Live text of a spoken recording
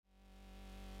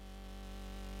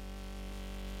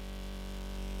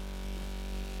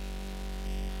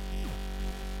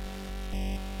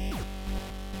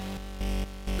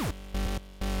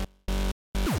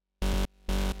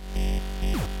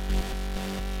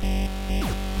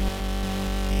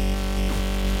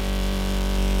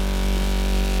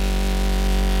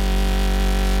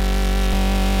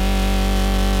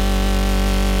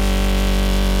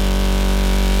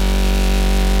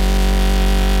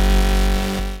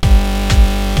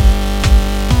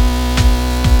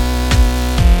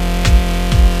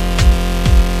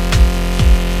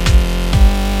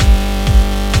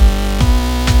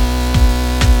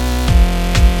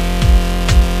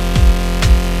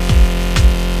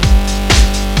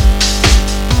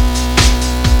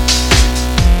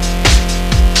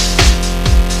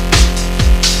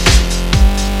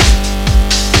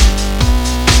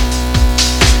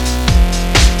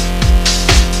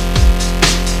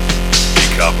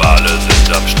Wale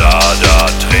sind am Start,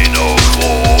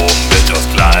 Adrenochrom wird aus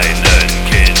kleinen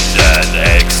Kindern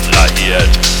extrahiert.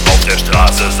 Auf der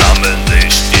Straße sammeln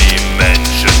sich die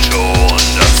Menschen schon,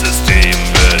 das System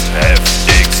wird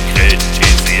heftigst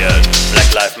kritisiert.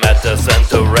 Black Lives Matter and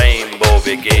the Rainbow,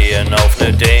 wir gehen auf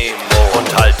ne Demo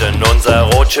und halten unser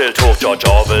Rotschild hoch. George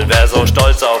Orwell wär so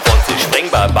stolz auf uns, ich spring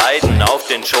bei beiden auf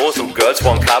den Schoß. Und Girls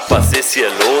One Cup, was ist hier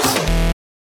los?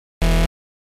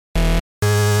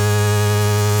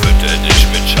 Fütter dich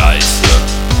mit Scheiße,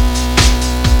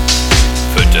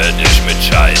 fütter dich mit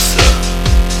Scheiße,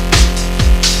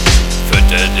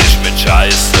 fütter dich mit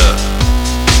Scheiße,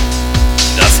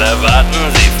 das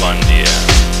erwarten sie von dir.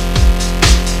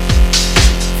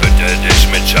 Fütter dich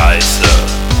mit Scheiße,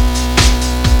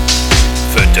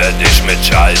 fütter dich mit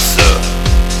Scheiße,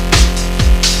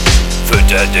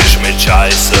 fütter dich mit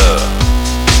Scheiße,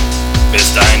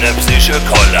 bis deine Psyche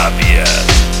kollabiert.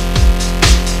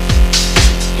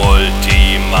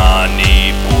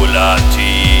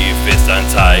 Multimanipulativ ist ein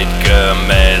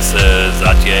zeitgemäßes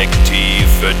Adjektiv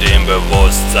für den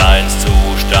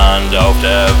Bewusstseinszustand auf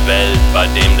der Welt, bei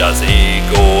dem das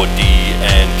Ego die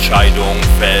Entscheidung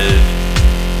fällt.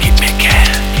 Gib mir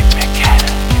Geld, gib mir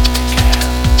Geld, gib mir Geld,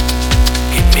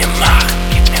 gib mir Macht,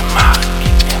 gib mir Macht,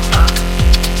 gib mir Macht,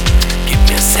 gib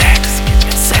mir Sex, gib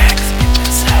mir Sex, gib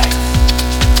mir Sex.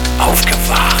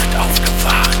 Aufgewacht,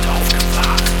 aufgewacht,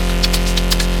 aufgewacht.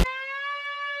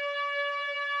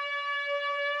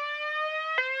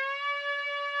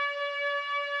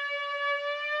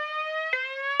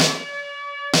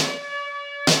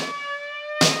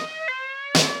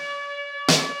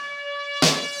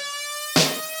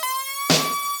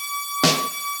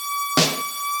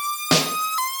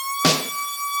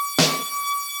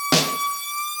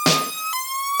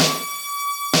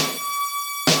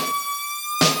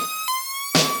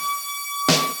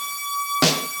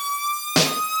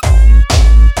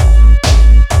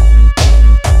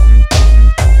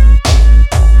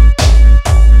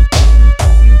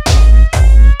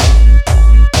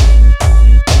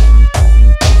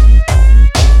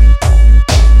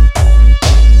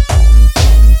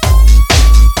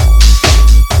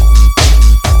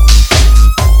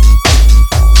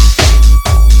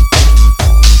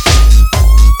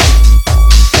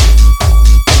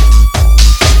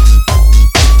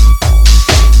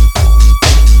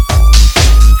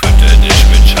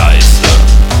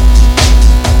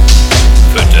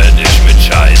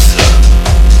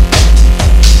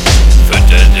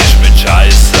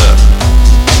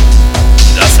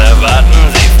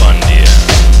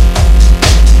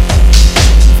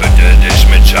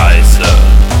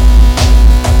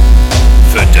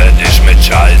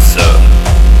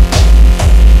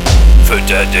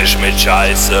 Fütter dich mit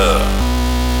Scheiße,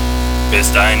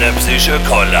 bis deine Psyche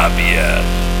kollabiert.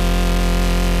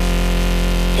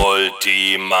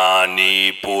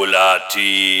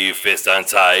 Multimanipulativ ist ein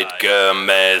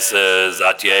zeitgemäßes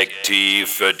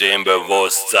Adjektiv für den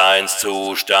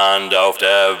Bewusstseinszustand auf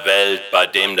der Welt, bei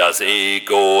dem das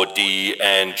Ego die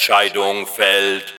Entscheidung fällt.